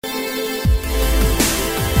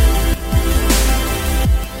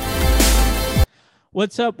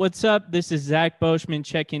What's up? What's up? This is Zach Boschman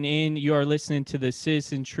checking in. You are listening to the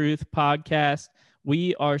Citizen Truth podcast.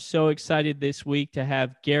 We are so excited this week to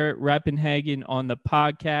have Garrett Rappenhagen on the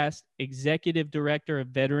podcast, Executive Director of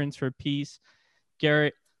Veterans for Peace.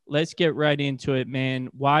 Garrett, let's get right into it, man.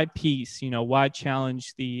 Why peace? Why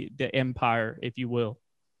challenge the empire, if you will?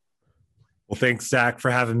 Well, thanks, Zach, for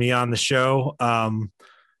having me on the show.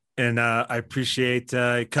 And I appreciate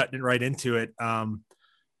cutting it right into it.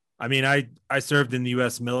 I served in the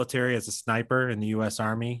U.S. military as a sniper in the U.S.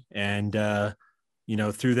 Army, and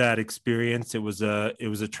through that experience, it was a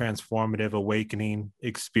transformative, awakening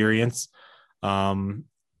experience.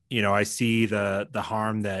 I see the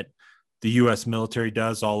harm that the U.S. military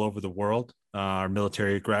does all over the world. Our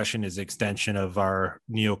military aggression is an extension of our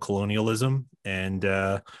neocolonialism,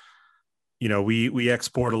 and we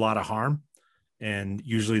export a lot of harm, and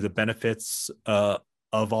usually the benefits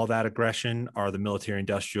of all that aggression are the military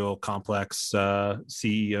industrial complex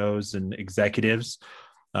CEOs and executives.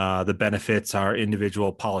 The benefits are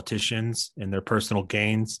individual politicians and their personal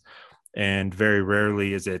gains. And very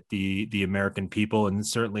rarely is it the American people, and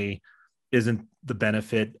certainly isn't the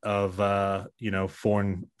benefit of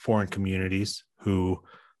foreign communities who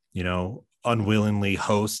unwillingly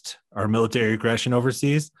host our military aggression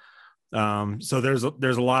overseas. So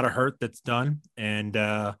there's a lot of hurt that's done, and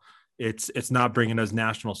it's not bringing us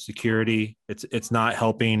national security. It's not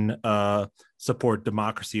helping support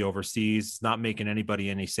democracy overseas. It's not making anybody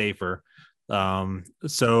any safer.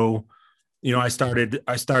 So I started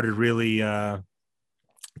really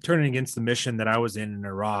turning against the mission that I was in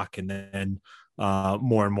Iraq, and then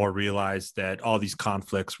more and more realized that all these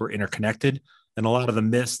conflicts were interconnected, and a lot of the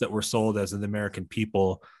myths that were sold as the American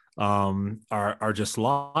people are just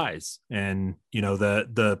lies. And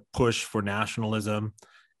the push for nationalism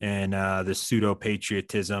and the pseudo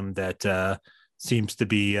patriotism that seems to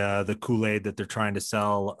be the Kool-Aid that they're trying to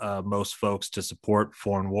sell most folks to support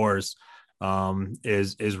foreign wars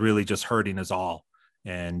is really just hurting us all.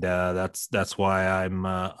 And that's why I'm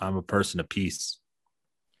a person of peace.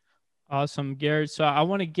 Awesome, Garrett. So I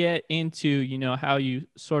want to get into, how you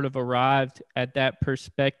sort of arrived at that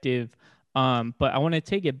perspective. But I want to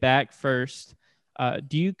take it back first.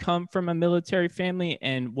 Do you come from a military family,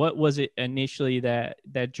 and what was it initially that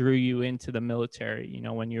drew you into the military,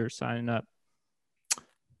 when you were signing up?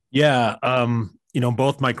 Yeah.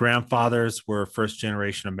 Both my grandfathers were first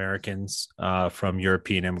generation Americans from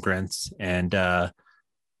European immigrants, and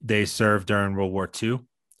they served during World War II.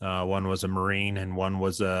 One was a Marine, and one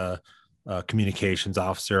was a communications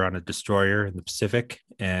officer on a destroyer in the Pacific.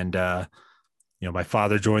 And my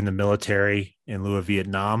father joined the military in lieu of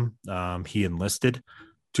Vietnam. He enlisted.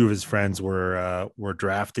 Two of his friends were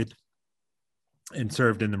drafted and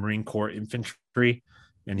served in the Marine Corps infantry,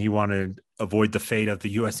 and he wanted to avoid the fate of the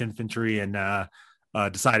U.S. infantry, and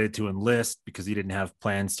decided to enlist because he didn't have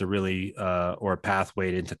plans to really or a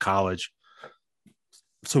pathway into college.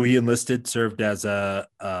 So he enlisted, served as a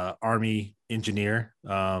Army engineer,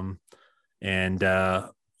 and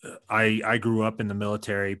I grew up in the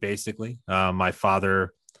military, basically. My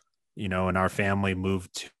father, and our family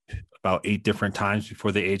moved about 8 different times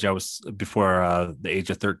before the age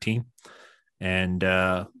of 13. And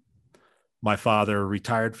my father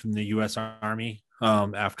retired from the U.S. Army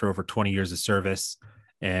after over 20 years of service.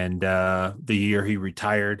 And the year he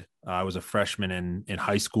retired, I was a freshman in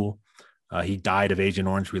high school. He died of Agent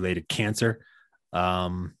Orange related cancer.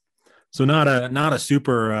 So not a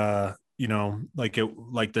super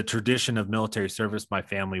like the tradition of military service. My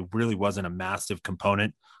family really wasn't a massive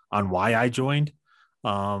component on why I joined.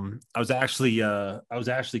 I was actually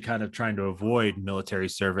kind of trying to avoid military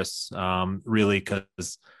service, really,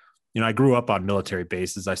 because I grew up on military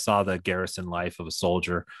bases. I saw the garrison life of a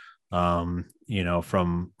soldier, from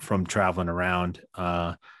traveling around.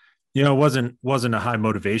 It wasn't a high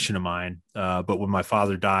motivation of mine. But when my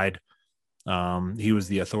father died, he was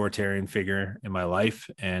the authoritarian figure in my life,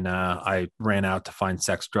 and I ran out to find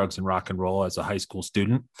sex, drugs, and rock and roll as a high school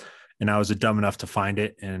student, and I was dumb enough to find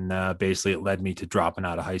it, and basically it led me to dropping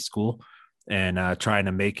out of high school and trying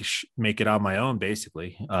to make it on my own,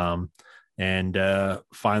 basically. And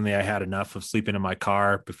finally, I had enough of sleeping in my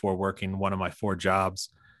car before working one of my 4 jobs,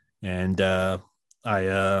 and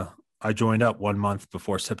I joined up 1 month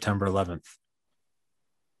before September 11th.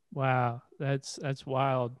 Wow, that's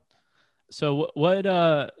wild. So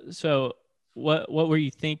what were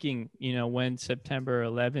you thinking, when September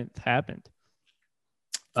 11th happened?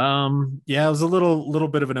 Yeah, it was a little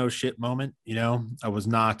bit of an oh shit moment. I was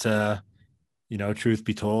not truth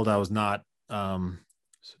be told, I was not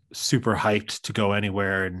super hyped to go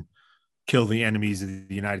anywhere and kill the enemies of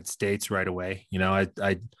the United States right away.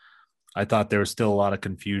 I thought there was still a lot of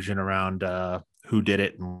confusion around who did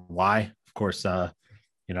it and why. Of course, I'm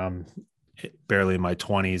barely in my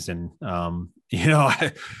 20s, and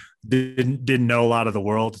I didn't know a lot of the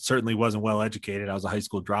world. Certainly wasn't well educated. I was a high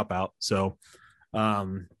school dropout, so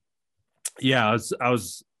um, yeah, I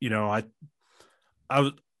was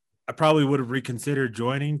I probably would have reconsidered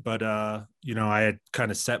joining, but I had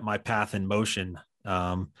kind of set my path in motion,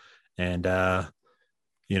 and I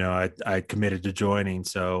committed to joining,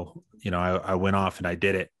 so I went off and I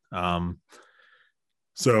did it.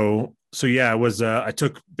 So yeah, I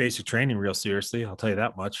took basic training real seriously. I'll tell you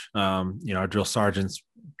that much. Our drill sergeants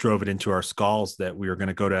drove it into our skulls that we were going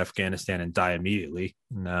to go to Afghanistan and die immediately.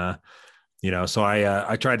 And so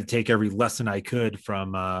I tried to take every lesson I could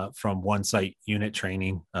from one site unit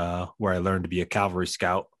training, where I learned to be a cavalry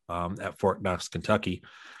scout at Fort Knox, Kentucky.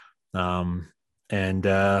 And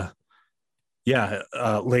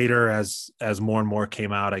Later, as more and more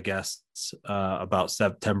came out, I guess about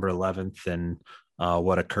September 11th and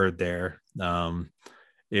what occurred there,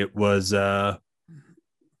 it was I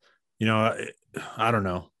don't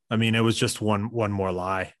know. I mean, it was just one more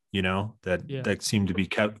lie, Yeah. that seemed to be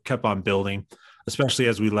kept on building, especially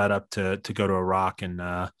as we led up to go to Iraq. And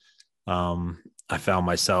I found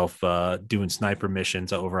myself doing sniper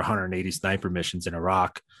missions, over 180 sniper missions in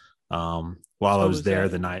Iraq, while So I was was there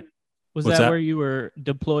that the night. was What's that that? where you were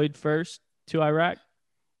deployed first to Iraq?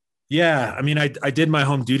 Yeah, I mean, I did my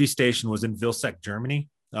home duty station was in Vilseck, Germany.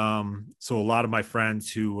 So a lot of my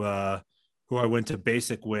friends who I went to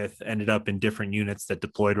basic with ended up in different units that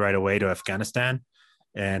deployed right away to Afghanistan,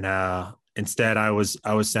 and instead I was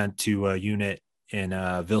sent to a unit in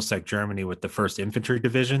Vilseck, Germany, with the First Infantry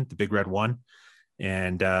Division, the Big Red One.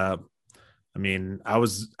 And I mean, I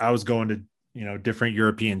was going to different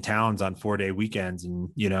European towns on 4-day weekends, and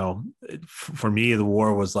for me the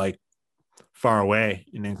war was like far away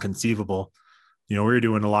and inconceivable. We were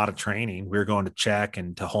doing a lot of training. We were going to Czech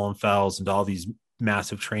and to Hohenfels and to all these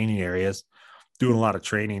massive training areas, doing a lot of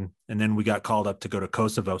training. And then we got called up to go to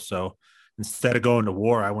Kosovo. So instead of going to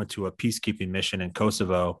war, I went to a peacekeeping mission in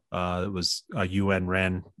Kosovo. It was a UN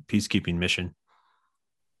REN peacekeeping mission.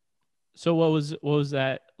 So what was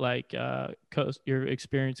that like? Your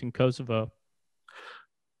experience in Kosovo?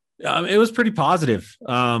 It was pretty positive.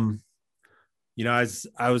 I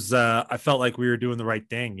felt like we were doing the right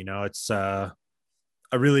thing.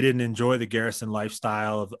 I really didn't enjoy the garrison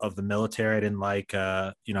lifestyle of the military. I didn't like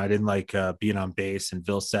being on base in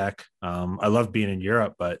Vilsec. I loved being in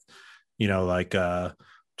Europe, but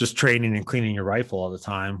just training and cleaning your rifle all the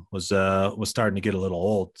time was starting to get a little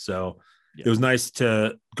old. So Yeah. it was nice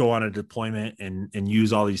to go on a deployment and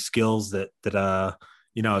use all these skills that I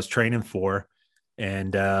was training for.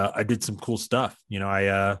 And I did some cool stuff.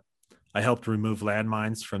 I helped remove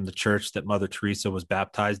landmines from the church that Mother Teresa was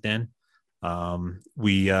baptized in.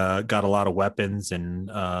 We got a lot of weapons and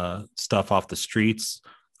stuff off the streets.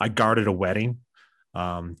 I guarded a wedding.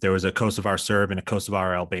 There was a Kosovar Serb and a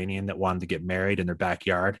Kosovar Albanian that wanted to get married in their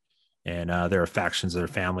backyard. And there were factions of their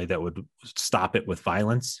family that would stop it with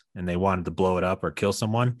violence, and they wanted to blow it up or kill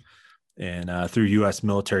someone. And through U.S.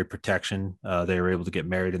 military protection, they were able to get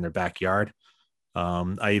married in their backyard.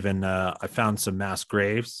 I found some mass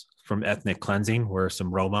graves from ethnic cleansing where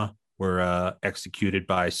some Roma were executed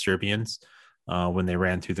by Serbians when they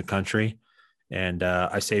ran through the country. And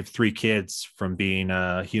I saved 3 kids from being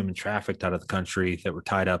human trafficked out of the country that were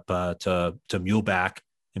tied up to muleback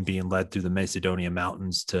and being led through the Macedonian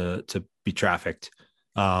mountains to be trafficked.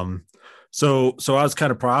 So I was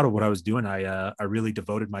kind of proud of what I was doing. I really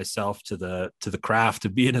devoted myself to the craft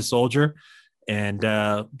of being a soldier. And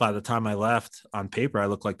by the time I left, on paper, I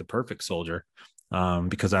looked like the perfect soldier,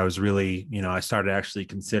 because I was really, I started actually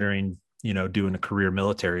considering, doing a career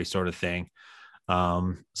military sort of thing.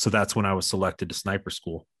 So that's when I was selected to sniper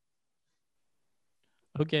school.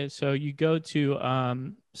 Okay, so you go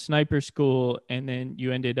to sniper school, and then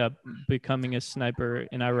you ended up becoming a sniper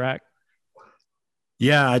in Iraq.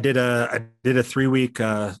 Yeah, I did a 3-week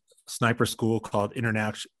sniper school called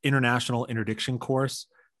International Interdiction Course.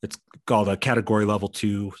 It's called a Category Level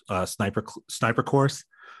 2 sniper course.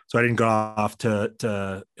 So I didn't go off to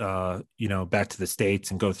back to the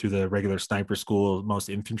States and go through the regular sniper school most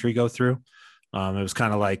infantry go through. It was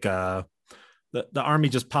kind of like the Army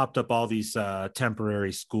just popped up all these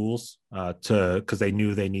temporary schools because they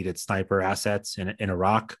knew they needed sniper assets in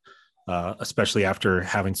Iraq, especially after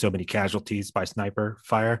having so many casualties by sniper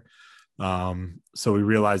fire. So we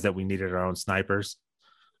realized that we needed our own snipers.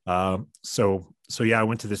 So yeah, I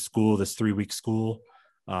went to this school, this 3-week school,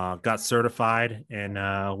 got certified. And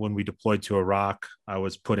when we deployed to Iraq, I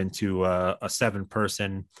was put into a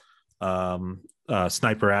 7-person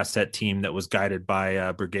sniper asset team that was guided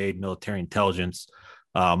by brigade military intelligence,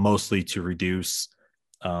 mostly to reduce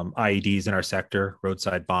IEDs in our sector,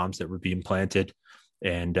 roadside bombs that were being planted,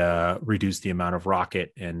 and reduce the amount of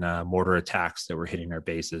rocket and mortar attacks that were hitting our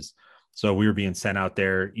bases. So we were being sent out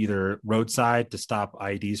there either roadside to stop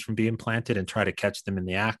IEDs from being planted and try to catch them in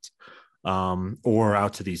the act, or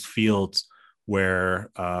out to these fields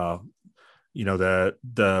where the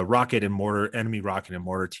rocket and mortar, enemy rocket and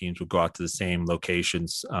mortar teams would go out to the same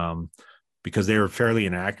locations, because they were fairly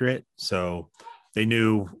inaccurate. So they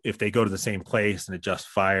knew if they go to the same place and adjust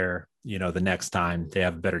fire, the next time they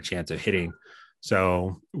have a better chance of hitting.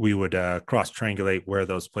 So we would cross triangulate where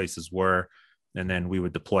those places were, and then we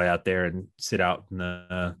would deploy out there and sit out in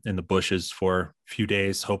the bushes for a few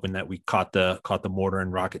days, hoping that we caught the mortar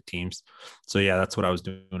and rocket teams. So yeah, that's what I was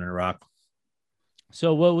doing in Iraq.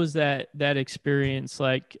 So what was that experience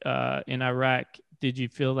like in Iraq? Did you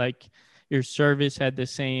feel like your service had the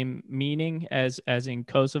same meaning as in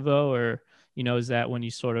Kosovo, or is that when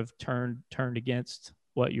you sort of turned against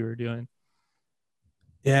what you were doing?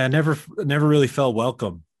 Yeah, I never really felt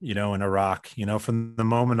welcome, in Iraq. From the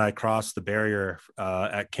moment I crossed the barrier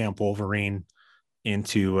at Camp Wolverine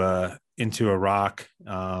into Iraq,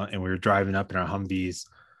 and we were driving up in our Humvees.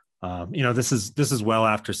 This is well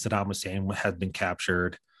after Saddam Hussein had been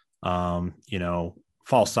captured.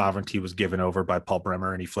 False sovereignty was given over by Paul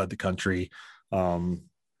Bremer, and he fled the country.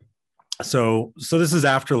 So this is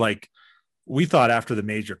after, like, we thought after the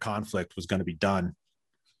major conflict was going to be done.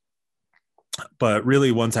 But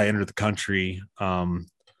really, once I entered the country,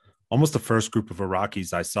 almost the first group of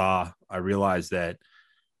Iraqis I saw, I realized that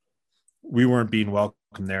we weren't being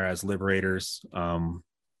welcomed there as liberators.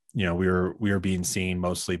 We were being seen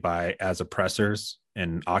mostly as oppressors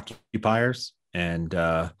and occupiers, and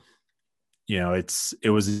it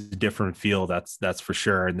was a different feel. That's for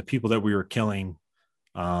sure. And the people that we were killing,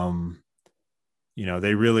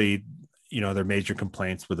 they really, their major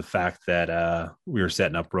complaints were the fact that we were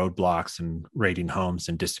setting up roadblocks and raiding homes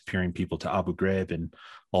and disappearing people to Abu Ghraib and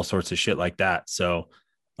all sorts of shit like that. So,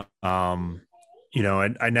 and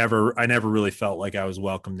I never really felt like I was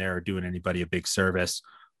welcome there or doing anybody a big service.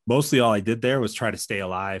 Mostly all I did there was try to stay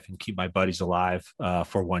alive and keep my buddies alive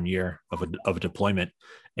for 1 year of a deployment.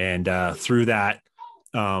 And through that,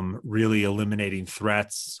 really eliminating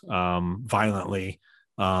threats violently,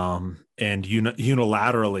 and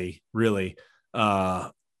unilaterally, really,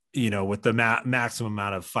 with the maximum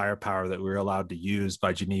amount of firepower that we were allowed to use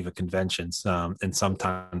by Geneva Conventions, and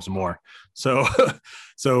sometimes more. So,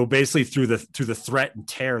 so basically through the threat and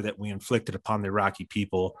terror that we inflicted upon the Iraqi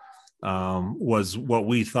people, was what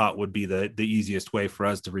we thought would be the easiest way for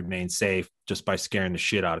us to remain safe, just by scaring the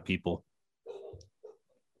shit out of people.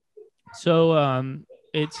 So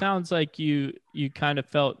it sounds like you kind of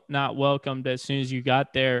felt not welcomed as soon as you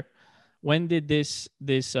got there. When did this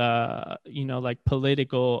like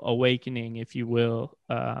political awakening, if you will,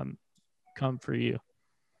 come for you?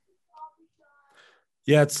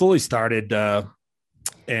 Yeah, it slowly started,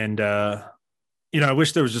 and I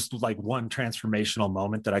wish there was just like one transformational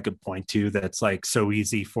moment that I could point to that's like so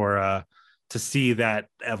easy for to see that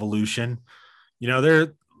evolution.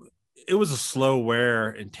 It was a slow wear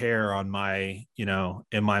and tear on my,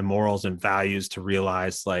 in my morals and values to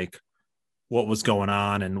realize like what was going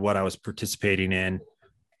on and what I was participating in.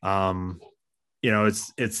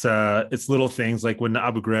 It's little things like when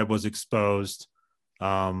Abu Ghraib was exposed,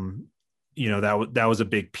 that was a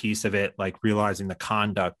big piece of it, like realizing the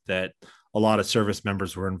conduct that a lot of service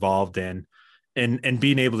members were involved in, and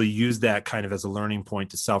being able to use that kind of as a learning point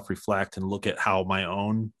to self-reflect and look at how my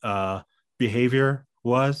own behavior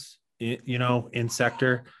was, in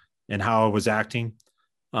sector, and how I was acting.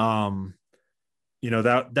 That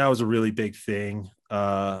was a really big thing.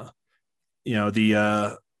 The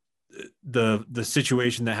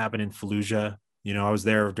situation that happened in Fallujah, I was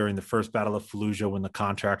there during the first Battle of Fallujah when the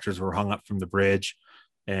contractors were hung up from the bridge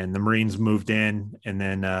and the Marines moved in, and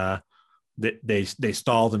then they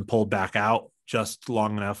stalled and pulled back out just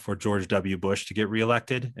long enough for George W. Bush to get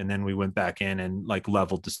reelected. And then we went back in and like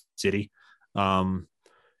leveled the city.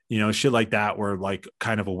 Shit like that were like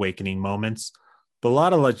kind of awakening moments. But a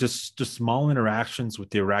lot of like just small interactions with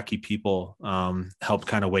the Iraqi people helped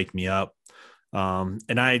kind of wake me up.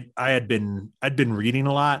 And I'd been reading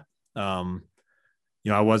a lot. I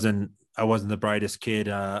wasn't the brightest kid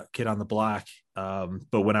on the block.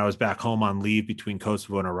 But when I was back home on leave between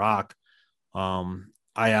Kosovo and Iraq,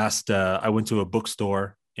 I went to a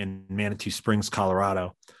bookstore in Manitou Springs,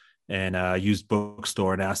 Colorado, and used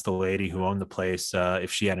bookstore and asked the lady who owned the place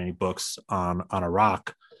if she had any books on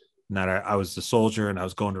Iraq. And that I was a soldier and I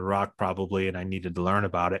was going to Iraq probably, and I needed to learn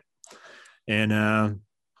about it. And,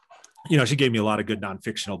 she gave me a lot of good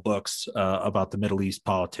non-fictional books about the Middle East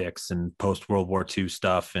politics and post-World War II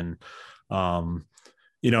stuff. And,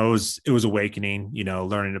 it was awakening,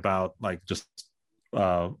 learning about like just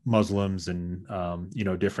Muslims and,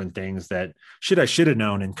 different things that I should have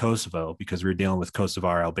known in Kosovo, because we were dealing with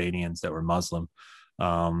Kosovar Albanians that were Muslim.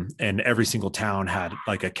 And every single town had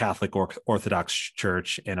like a Catholic Orthodox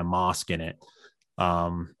church and a mosque in it.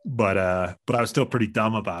 But I was still pretty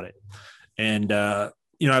dumb about it. And,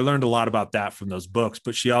 I learned a lot about that from those books.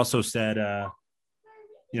 But she also said,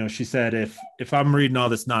 she said, if I'm reading all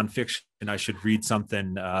this nonfiction, I should read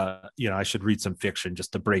something, I should read some fiction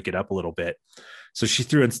just to break it up a little bit. So she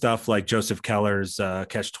threw in stuff like Joseph Keller's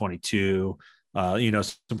Catch-22,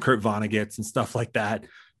 some Kurt Vonnegut's and stuff like that.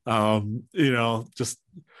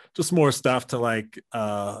 Just more stuff to like,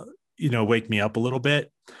 wake me up a little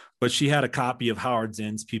bit. But she had a copy of Howard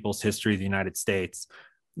Zinn's People's History of the United States.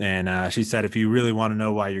 And she said, if you really want to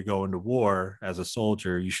know why you're going to war as a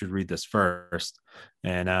soldier, you should read this first.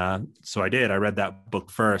 And so I did. I read that book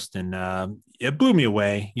first, and it blew me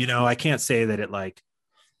away. I can't say that it like,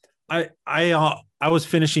 I was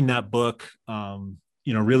finishing that book,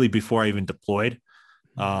 really before I even deployed.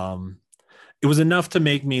 It was enough to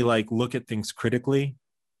make me like look at things critically,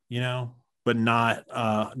 but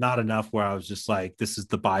not enough where I was just like, this is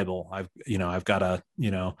the Bible. I've got to,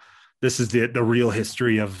 this is the real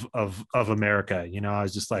history of America. I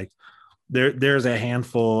was just like, there's a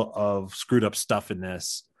handful of screwed up stuff in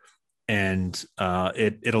this. And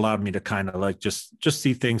it allowed me to kind of like, just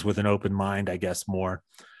see things with an open mind, I guess, more.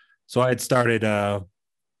 So I started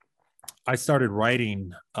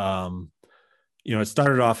writing, it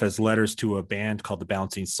started off as letters to a band called the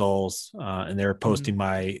Bouncing Souls. And they were posting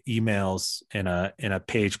my emails in a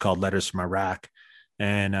page called Letters from Iraq.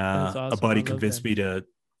 And awesome. A buddy convinced me to,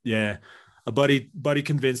 a buddy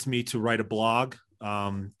convinced me to write a blog,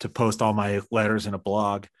 to post all my letters in a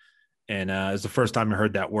blog. And it was the first time I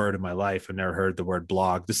heard that word in my life. I never heard the word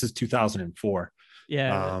blog. This is 2004.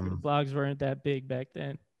 Yeah. Blogs weren't that big back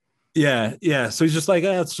then. Yeah. Yeah. So he's just like,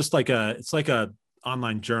 it's like a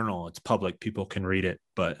online journal. It's public. People can read it,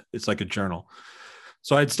 but it's like a journal.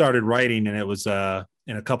 So I'd started writing, and it was, and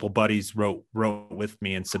a couple buddies wrote with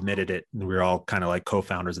me and submitted it. And we were all kind of like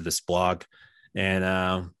co-founders of this blog.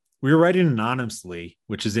 And we were writing anonymously,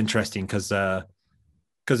 which is interesting because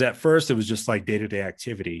at first it was just like day-to-day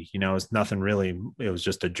activity, it's nothing really, it was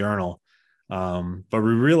just a journal. But we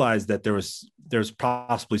realized that there's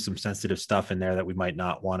possibly some sensitive stuff in there that we might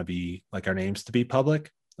not want to be like our names to be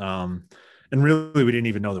public. And really, we didn't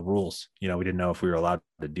even know the rules. We didn't know if we were allowed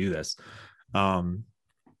to do this.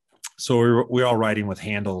 So we were all writing with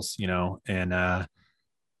handles, and I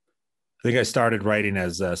think I started writing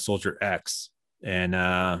as Soldier X,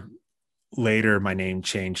 and later my name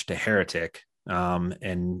changed to Heretic.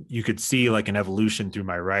 And you could see like an evolution through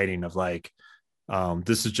my writing of like,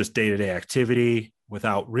 this is just day-to-day activity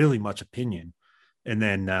without really much opinion. And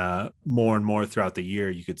then more and more throughout the year,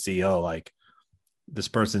 you could see, like this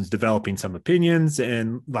person's developing some opinions,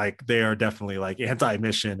 and like they are definitely like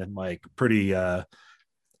anti-mission and like pretty not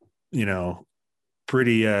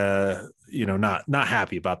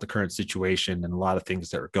happy about the current situation and a lot of things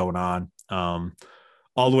that are going on,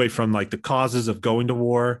 all the way from like the causes of going to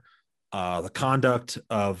war, the conduct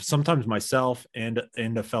of sometimes myself and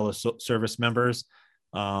a fellow service members,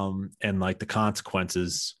 and like the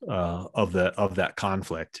consequences of that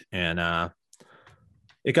conflict. And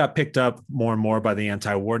it got picked up more and more by the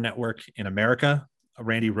anti-war network in America.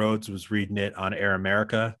 Randy Rhodes was reading it on Air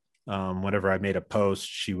America. Whenever I made a post,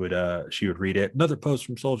 she would read it. Another post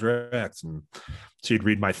from Soldier X, and she'd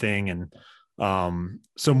read my thing. And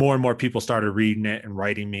so more and more people started reading it and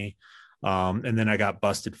writing me. And then I got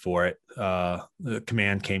busted for it. The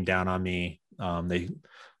command came down on me. They,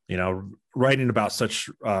 writing about such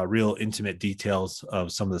real intimate details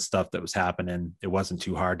of some of the stuff that was happening, it wasn't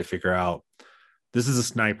too hard to figure out. This is a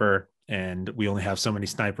sniper, and we only have so many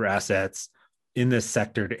sniper assets in this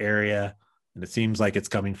sectored area. And it seems like it's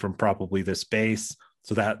coming from probably this base.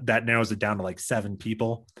 So that narrows it down to like 7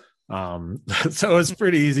 people. So it's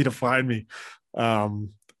pretty easy to find me.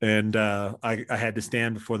 And I had to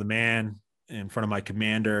stand before the man in front of my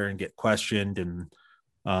commander and get questioned. And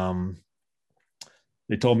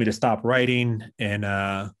they told me to stop writing. And,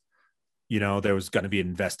 there was going to be an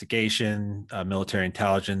investigation, military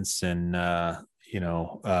intelligence, and,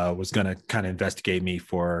 was going to kind of investigate me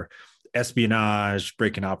for espionage,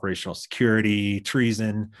 breaking operational security,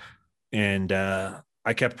 treason. And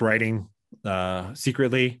I kept writing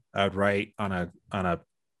secretly. I would write on a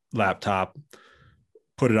laptop,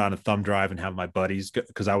 put it on a thumb drive, and have my buddies,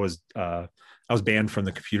 because I was banned from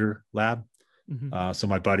the computer lab. So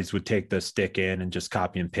my buddies would take the stick in and just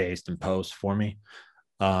copy and paste and post for me.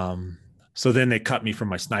 So then they cut me from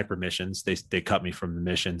my sniper missions. They cut me from the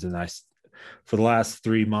missions, and for the last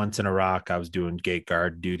 3 months in Iraq, I was doing gate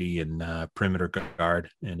guard duty and perimeter guard,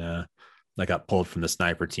 and I got pulled from the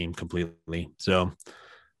sniper team completely. So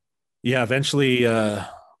yeah, eventually I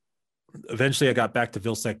got back to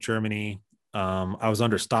Vilseck, Germany. I was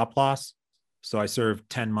under stop loss, so I served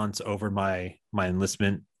 10 months over my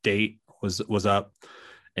enlistment date was up,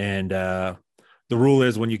 and the rule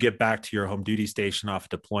is when you get back to your home duty station off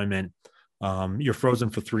deployment, you're frozen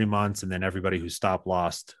for 3 months, and then everybody who's stop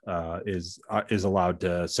lost is allowed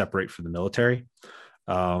to separate from the military.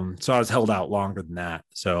 So I was held out longer than that.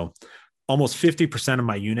 So almost 50% of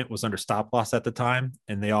my unit was under stop loss at the time,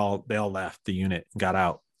 and they all left the unit and got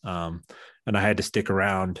out. And I had to stick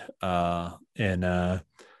around and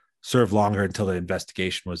serve longer until the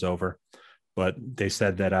investigation was over. But they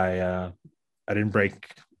said that I didn't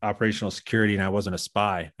break operational security and I wasn't a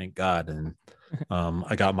spy, thank God. And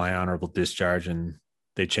I got my honorable discharge, and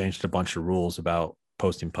they changed a bunch of rules about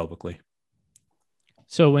posting publicly.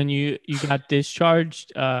 So when you got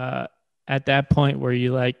discharged, at that point, were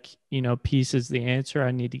you like, peace is the answer,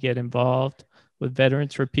 I need to get involved with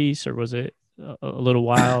Veterans for Peace, or was it a little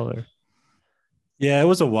while? Or yeah, it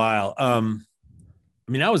was a while.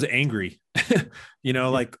 I was angry,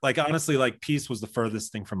 like honestly, like peace was the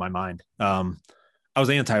furthest thing from my mind. I was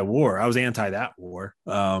anti-war. I was anti that war.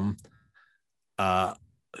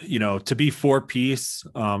 To be for peace,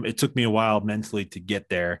 it took me a while mentally to get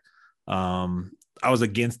there. I was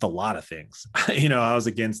against a lot of things. I was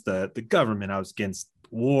against the government. I was against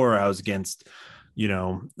war. I was against,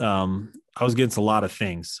 I was against a lot of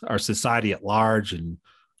things, our society at large, and,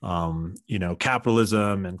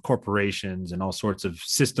 capitalism and corporations and all sorts of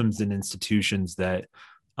systems and institutions that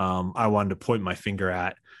I wanted to point my finger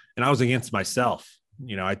at. And I was against myself.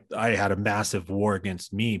 I had a massive war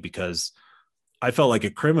against me because I felt like a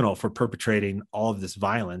criminal for perpetrating all of this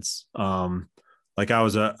violence. Like I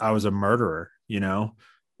was a murderer,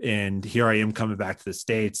 and here I am coming back to the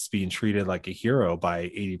States being treated like a hero by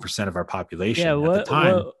 80% of our population at the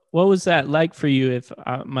time. What was that like for you? If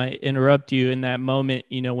I might interrupt you in that moment,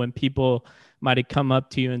 when people might have come up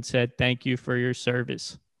to you and said, thank you for your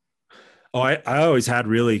service. Oh, I always had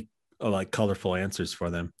really colorful answers for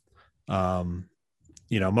them.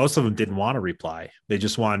 Most of them didn't want to reply. They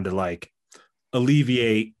just wanted to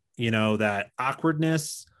alleviate, that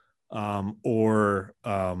awkwardness, or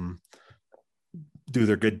do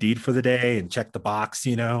their good deed for the day and check the box.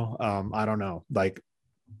 I don't know,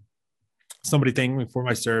 somebody thanked me for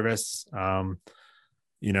my service. I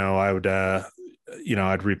would,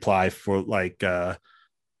 I'd reply for it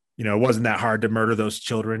wasn't that hard to murder those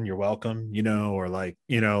children. You're welcome, or play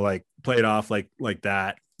it off like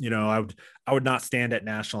that. I would not stand at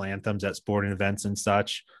national anthems at sporting events and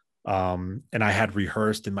such. And I had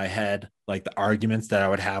rehearsed in my head, the arguments that I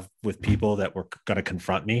would have with people that were going to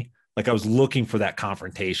confront me. I was looking for that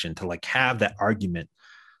confrontation to have that argument,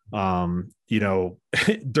 during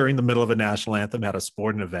the middle of a national anthem at a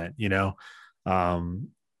sporting event, it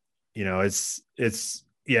was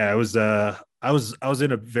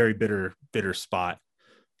in a very bitter spot.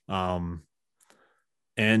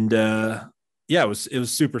 It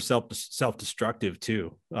was super self-destructive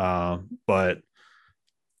too. But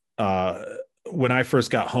when I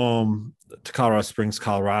first got home to Colorado Springs,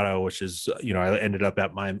 Colorado, which is, I ended up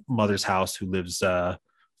at my mother's house, who lives in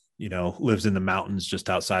the mountains just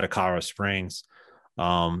outside of Colorado Springs.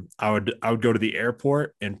 I would go to the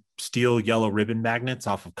airport and steal yellow ribbon magnets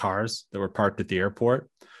off of cars that were parked at the airport,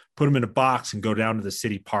 put them in a box, and go down to the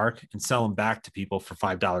city park and sell them back to people for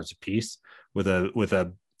 $5 a piece with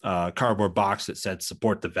a cardboard box that said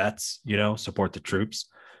support the vets, support the troops.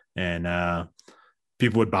 And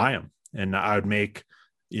people would buy them, and I would make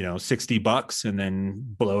 $60 and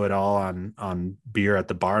then blow it all on beer at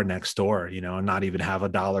the bar next door, and not even have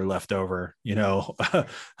 $1 left over,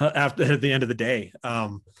 after at the end of the day.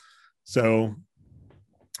 So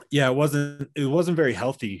yeah, it wasn't very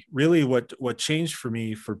healthy. Really what changed for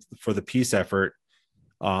me for the peace effort,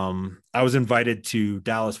 I was invited to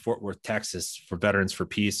Dallas, Fort Worth, Texas for Veterans for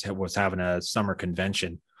Peace. It was having a summer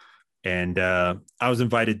convention, and I was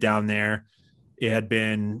invited down there. It had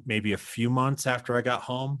been maybe a few months after I got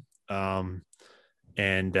home. I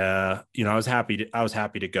was happy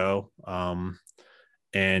to go. A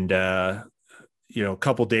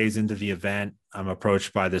couple days into the event, I'm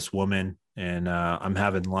approached by this woman, and I'm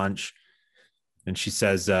having lunch, and she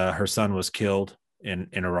says her son was killed in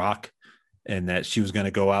Iraq, and that she was going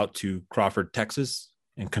to go out to Crawford, Texas,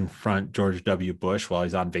 and confront George W. Bush while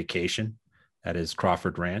he's on vacation at his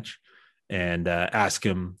Crawford ranch. and ask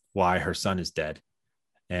him why her son is dead.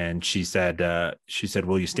 And she said,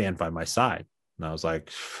 will you stand by my side? And I was like,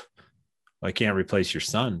 I can't replace your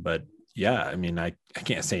son, but yeah, I mean, I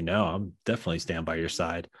can't say no. I'm definitely stand by your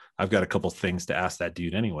side. I've got a couple things to ask that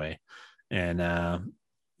dude anyway. And,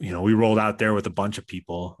 we rolled out there with a bunch of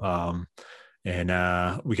people.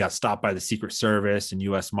 And we got stopped by the Secret Service and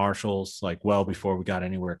U.S. Marshals, like well before we got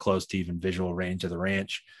anywhere close to even visual range of the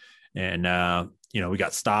ranch. And, we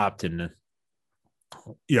got stopped. And,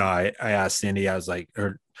 I asked Cindy, I was like,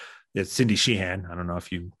 it's Cindy Sheehan. I don't know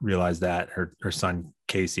if you realize that her son,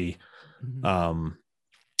 Casey. Mm-hmm.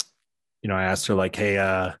 I asked her like, hey,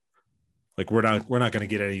 like we're not going to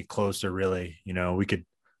get any closer really. We could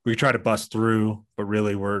try to bust through, but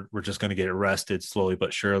really we're just going to get arrested slowly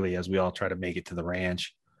but surely as we all try to make it to the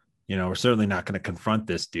ranch. We're certainly not going to confront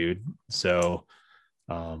this dude. So,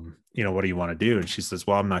 what do you want to do? And she says,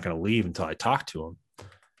 well, I'm not going to leave until I talk to him.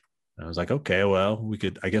 And I was like, okay, well,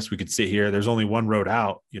 I guess we could sit here. There's only one road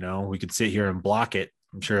out, we could sit here and block it.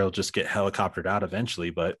 I'm sure he'll just get helicoptered out eventually,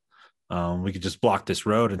 but we could just block this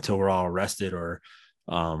road until we're all arrested. Or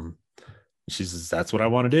she says, that's what I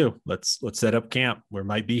want to do. Let's set up camp. We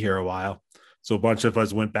might be here a while. So a bunch of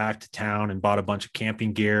us went back to town and bought a bunch of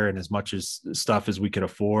camping gear and as much as stuff as we could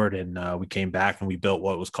afford. And we came back and we built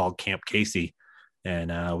what was called Camp Casey.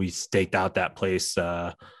 And we staked out that place.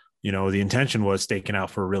 The intention was staking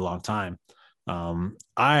out for a real long time.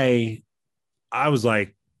 I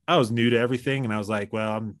was new to everything. And I was like,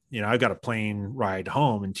 well, I've got a plane ride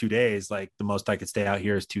home in 2 days. Like the most I could stay out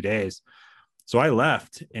here is 2 days. So I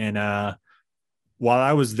left. And while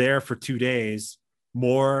I was there for 2 days,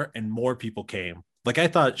 more and more people came. Like I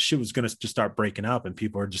thought shit was going to just start breaking up and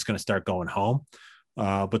people were just going to start going home.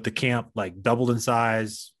 But the camp like doubled in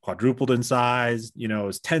size, quadrupled in size, it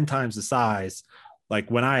was 10 times the size like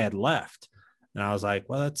when I had left. And I was like,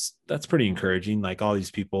 well, that's pretty encouraging. Like all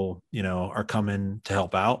these people, are coming to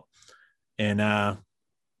help out. And I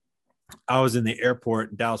was in the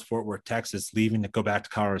airport in Dallas, Fort Worth, Texas, leaving to go back to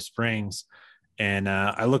Colorado Springs. And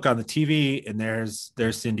I look on the TV and there's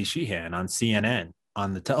Cindy Sheehan on CNN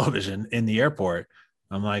on the television in the airport.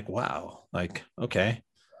 I'm like, wow, like, okay.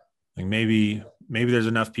 Like maybe there's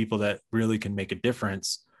enough people that really can make a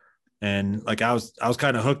difference. And like, I was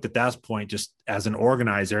kind of hooked at that point, just as an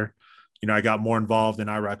organizer. I got more involved in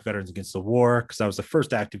Iraq Veterans Against the War because I was the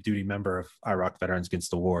first active duty member of Iraq Veterans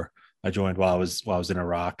Against the War. I joined while I was in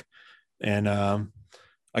Iraq, and I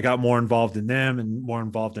got more involved in them and more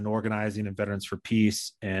involved in organizing and Veterans for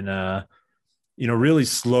Peace, and really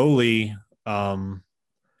slowly, like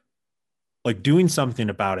doing something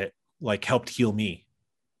about it, like helped heal me.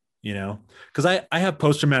 Because I have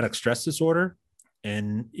post-traumatic stress disorder.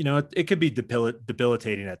 And, it could be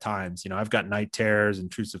debilitating at times. I've got night terrors,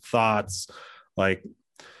 intrusive thoughts, like,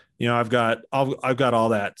 I've got all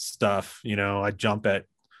that stuff. I jump at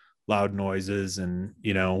loud noises and,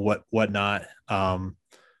 whatnot.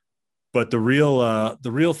 But the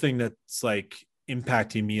real thing that's like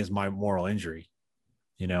impacting me is my moral injury,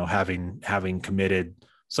 having committed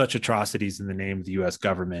such atrocities in the name of the U.S.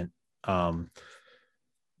 government, coming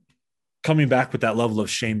back with that level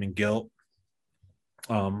of shame and guilt.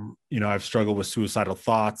 I've struggled with suicidal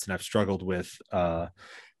thoughts and I've struggled with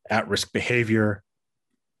at-risk behavior,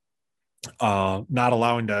 not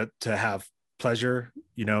allowing to have pleasure,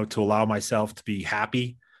 to allow myself to be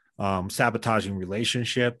happy, sabotaging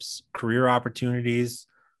relationships, career opportunities,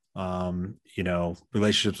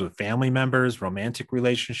 relationships with family members, romantic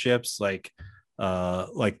relationships. Like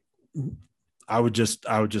I would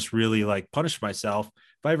just really like punish myself.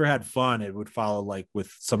 If I ever had fun, it would follow like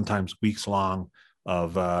with sometimes weeks long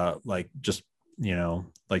of just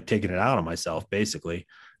like taking it out on myself, basically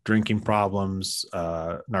drinking problems,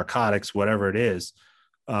 narcotics, whatever it is.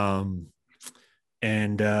 They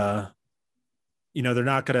can't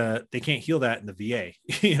heal that in the VA.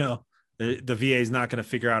 The VA is not going to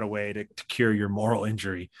figure out a way to cure your moral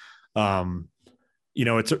injury.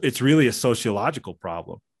 It's really a sociological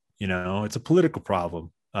problem. It's a political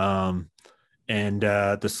problem. And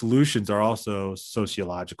the solutions are also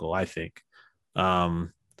sociological, I think.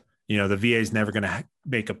 The VA is never going to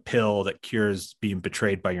make a pill that cures being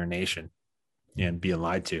betrayed by your nation and being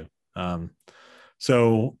lied to.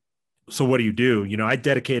 So what do? I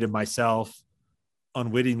dedicated myself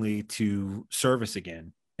unwittingly to service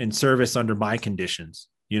again, and service under my conditions,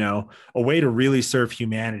 a way to really serve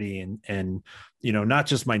humanity and not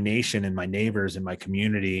just my nation and my neighbors and my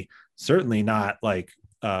community, certainly not like,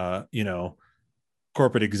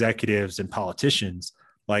 corporate executives and politicians.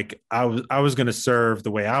 Like I was going to serve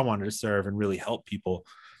the way I wanted to serve and really help people.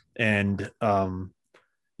 And,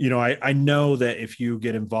 I know that if you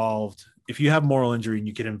get involved if you have moral injury and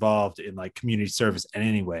you get involved in like community service in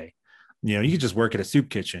any way, you could just work at a soup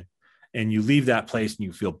kitchen and you leave that place and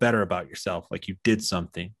you feel better about yourself, like you did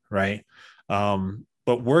something, right?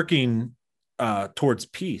 But working towards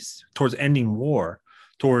peace, towards ending war,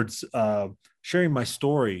 towards sharing my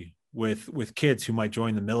story with kids who might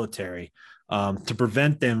join the military, to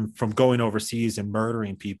prevent them from going overseas and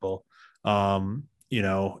murdering people, and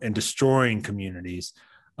destroying communities,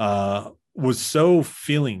 was so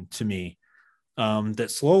filling to me, that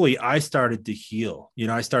slowly I started to heal.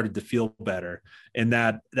 I started to feel better, and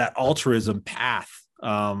that altruism path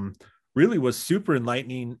really was super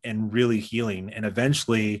enlightening and really healing. And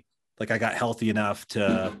eventually, like, I got healthy enough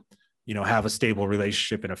to, have a stable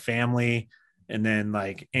relationship and a family, and then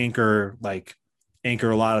anchor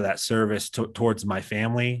a lot of that service towards my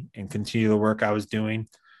family and continue the work I was doing.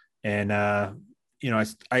 And, I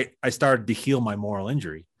started to heal my moral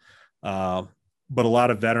injury. But a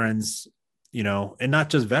lot of veterans, and not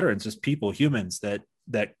just veterans, just people, humans that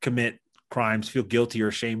commit crimes, feel guilty or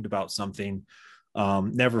ashamed about something,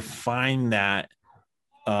 never find that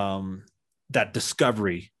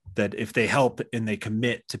discovery that if they help and they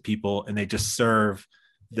commit to people and they just serve,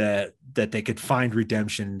 that they could find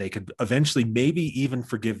redemption. They could eventually maybe even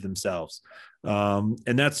forgive themselves. And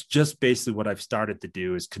that's just basically what I've started to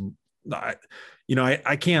do is I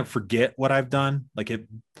can't forget what I've done. It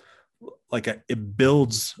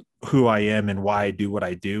builds who I am and why I do what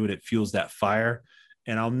I do. And it fuels that fire.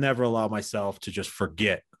 And I'll never allow myself to just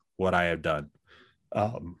forget what I have done.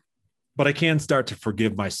 But I can start to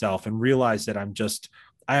forgive myself and realize that I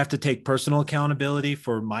have to take personal accountability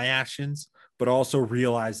for my actions, but also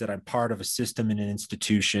realize that I'm part of a system and an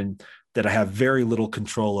institution that I have very little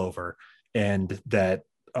control over, and that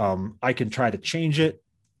I can try to change it,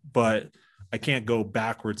 but I can't go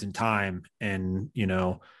backwards in time and,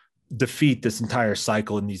 defeat this entire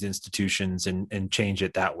cycle in these institutions and change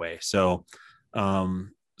it that way. So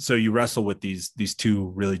you wrestle with these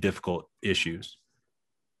two really difficult issues.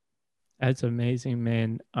 That's amazing,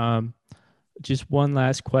 man. Just one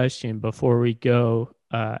last question before we go.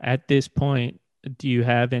 At this point, do you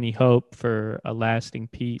have any hope for a lasting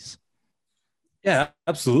peace? Yeah,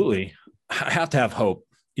 absolutely. I have to have hope,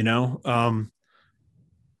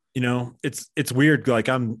 it's weird. Like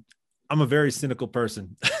I'm a very cynical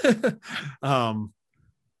person.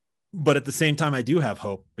 But at the same time, I do have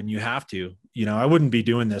hope, and you have to, I wouldn't be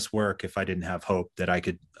doing this work if I didn't have hope that I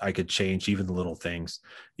could change even the little things.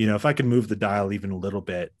 If I could move the dial even a little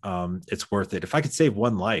bit, it's worth it. If I could save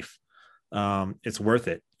one life, it's worth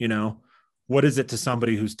it. What is it to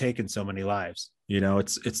somebody who's taken so many lives?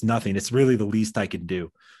 It's nothing. It's really the least I can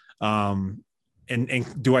do. And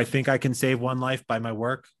do I think I can save one life by my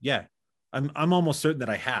work? Yeah. I'm almost certain that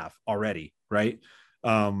I have already. Right.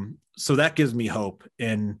 So that gives me hope.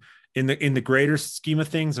 And in the greater scheme of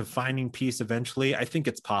things of finding peace eventually, I think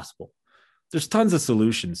it's possible. There's tons of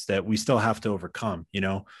solutions that we still have to overcome.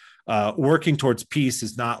 Working towards peace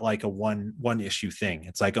is not like a one issue thing.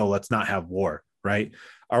 It's like, oh, let's not have war. Right.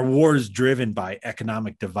 Our war is driven by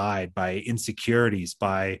economic divide, by insecurities,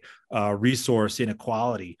 by resource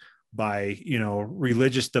inequality, by,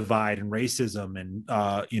 religious divide and racism, and,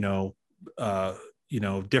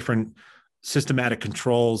 different systematic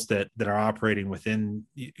controls that are operating within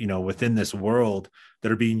this world,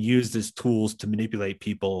 that are being used as tools to manipulate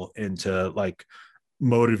people and to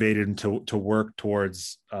motivate them to work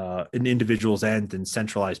towards an individual's end and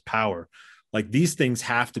centralized power. These things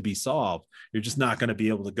have to be solved. You're just not going to be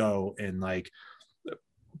able to go and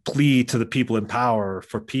plead to the people in power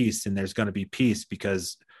for peace, and there's going to be peace,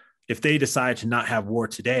 because if they decide to not have war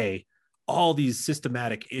today, all these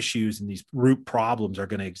systematic issues and these root problems are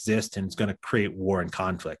going to exist, and it's going to create war and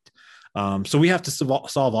conflict. So we have to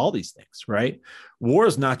solve all these things, right? War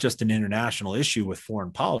is not just an international issue with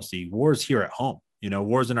foreign policy. War is here at home.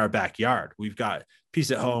 War's in our backyard. We've got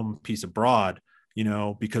peace at home, peace abroad,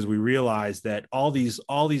 because we realize that all these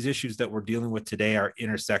issues that we're dealing with today are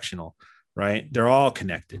intersectional, right? They're all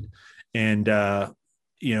connected. And,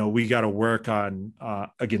 we got to work on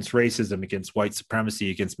against racism, against white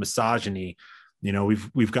supremacy, against misogyny.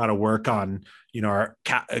 We've got to work on,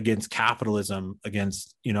 against capitalism,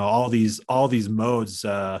 against, all these modes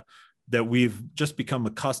that we've just become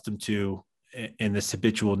accustomed to in this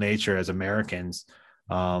habitual nature as Americans.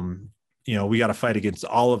 We got to fight against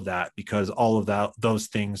all of that, because all of those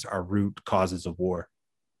things are root causes of war.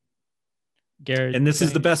 Garrett, and this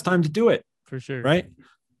is the best time to do it, for sure. Right.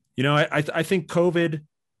 I think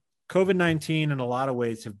COVID-19 in a lot of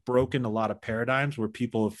ways have broken a lot of paradigms where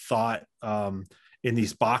people have thought in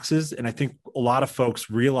these boxes. And I think a lot of folks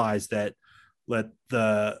realize that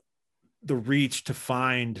the reach to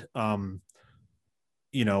find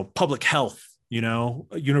public health,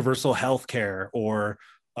 universal health care, or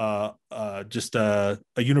just a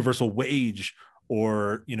universal wage,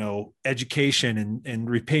 or, education and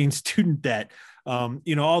repaying student debt.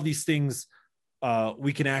 All these things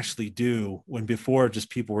we can actually do, when before just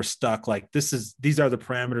people were stuck like, these are the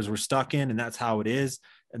parameters we're stuck in, and that's how it is.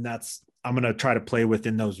 And I'm going to try to play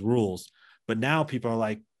within those rules. But now people are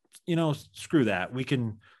like, screw that.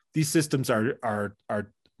 These systems are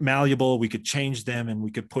malleable. We could change them, and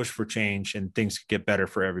we could push for change, and things could get better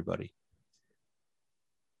for everybody.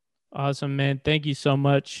 Awesome, man. Thank you so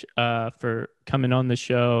much for coming on the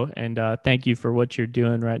show. And thank you for what you're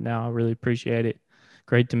doing right now. I really appreciate it.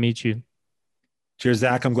 Great to meet you. Cheers,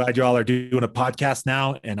 Zach. I'm glad you all are doing a podcast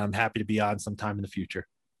now, and I'm happy to be on sometime in the future.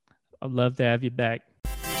 I'd love to have you back.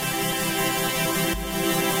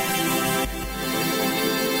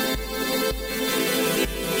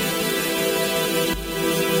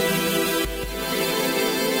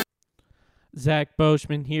 Zach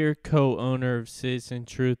Boschman here, co-owner of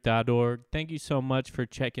CitizenTruth.org. Thank you so much for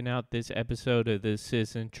checking out this episode of the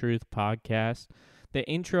Citizen Truth podcast. The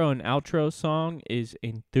intro and outro song is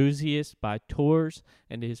Enthusiast by Tours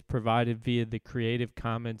and is provided via the Creative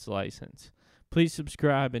Commons license. Please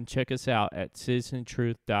subscribe and check us out at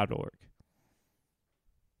CitizenTruth.org.